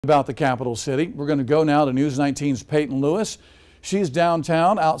About the capital city. We're going to go now to News 19's Peyton Lewis. She's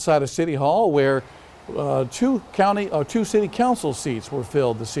downtown outside of City Hall where two city council seats were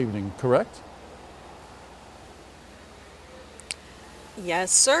filled this evening, correct?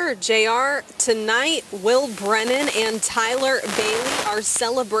 Yes, sir. JR, tonight, Will Brennan and Tyler Bailey are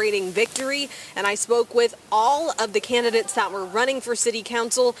celebrating victory, and I spoke with all of the candidates that were running for city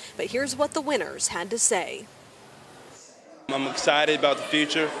council, but here's what the winners had to say. I'm excited about the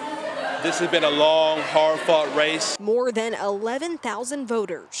future. This has been a long, hard-fought race. More than 11,000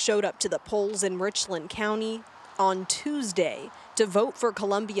 voters showed up to the polls in Richland County on Tuesday to vote for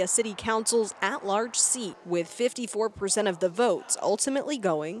Columbia City Council's at-large seat, with 54% of the votes ultimately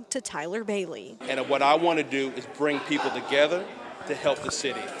going to Tyler Bailey. And what I want to do is bring people together to help the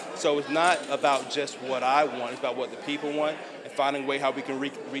city. So it's not about just what I want, it's about what the people want and finding a way how we can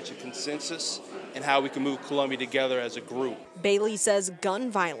reach a consensus and how we can move Columbia together as a group. Bailey says gun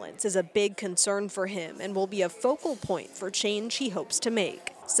violence is a big concern for him and will be a focal point for change he hopes to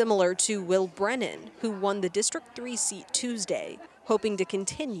make, similar to Will Brennan, who won the District 3 seat Tuesday, hoping to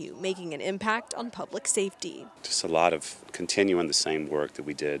continue making an impact on public safety. Just a lot of continuing the same work that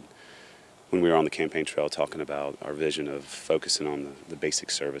we did when we were on the campaign trail, talking about our vision of focusing on the basic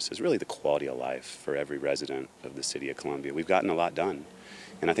services, really the quality of life for every resident of the city of Columbia. We've gotten a lot done,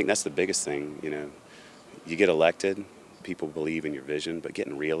 and I think that's the biggest thing. You know, you get elected, people believe in your vision, but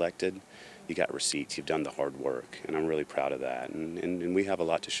getting reelected, you got receipts, you've done the hard work, and I'm really proud of that. And we have a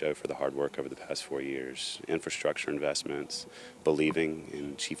lot to show for the hard work over the past 4 years. Infrastructure investments, believing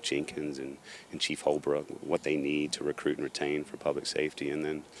in Chief Jenkins and Chief Holbrook, what they need to recruit and retain for public safety, and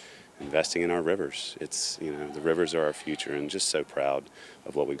then investing in our rivers. It's, you know, the rivers are our future, and just so proud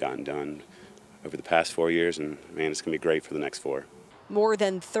of what we've gotten done over the past 4 years, and man, it's going to be great for the next 4. More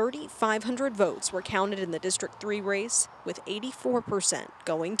than 3,500 votes were counted in the District 3 race, with 84%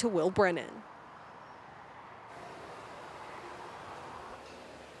 going to Will Brennan.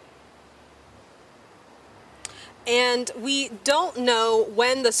 And we don't know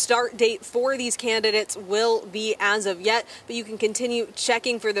when the start date for these candidates will be as of yet, but you can continue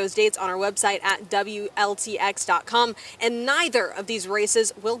checking for those dates on our website at WLTX.com. And neither of these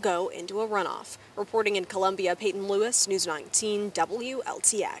races will go into a runoff. Reporting in Columbia, Peyton Lewis, News 19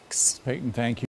 WLTX. Peyton, thank you.